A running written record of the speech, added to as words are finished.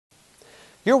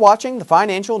You're watching the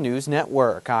Financial News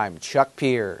Network. I'm Chuck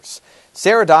Pierce.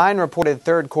 Ceradyne reported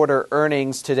third quarter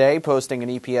earnings today, posting an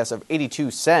EPS of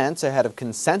 82 cents ahead of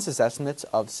consensus estimates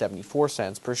of 74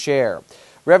 cents per share.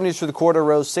 Revenues for the quarter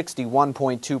rose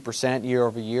 61.2% year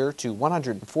over year to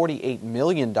 $148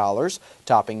 million,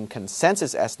 topping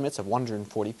consensus estimates of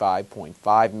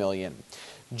 $145.5 million.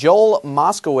 Joel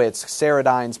Moskowitz,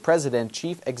 Ceradyne's president,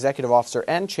 chief executive officer,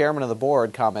 and chairman of the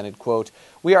board, commented, quote,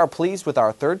 "We are pleased with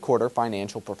our third quarter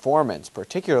financial performance,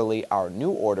 particularly our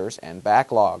new orders and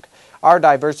backlog. Our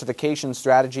diversification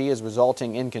strategy is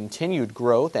resulting in continued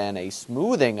growth and a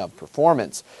smoothing of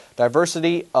performance.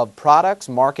 Diversity of products,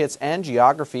 markets, and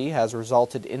geography has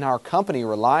resulted in our company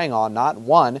relying on not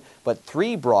one, but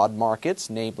three broad markets,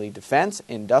 namely defense,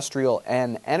 industrial,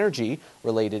 and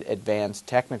energy-related advanced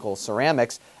technical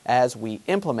ceramics, as we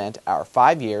implement our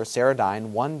 5-year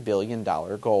Ceradyne $1 billion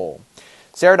goal."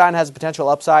 Ceradyne has a potential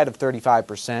upside of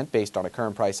 35% based on a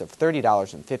current price of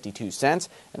 $30.52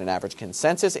 and an average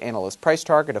consensus analyst price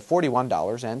target of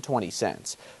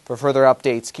 $41.20. For further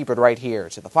updates, keep it right here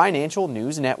to the Financial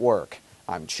News Network.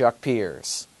 I'm Chuck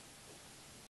Pierce.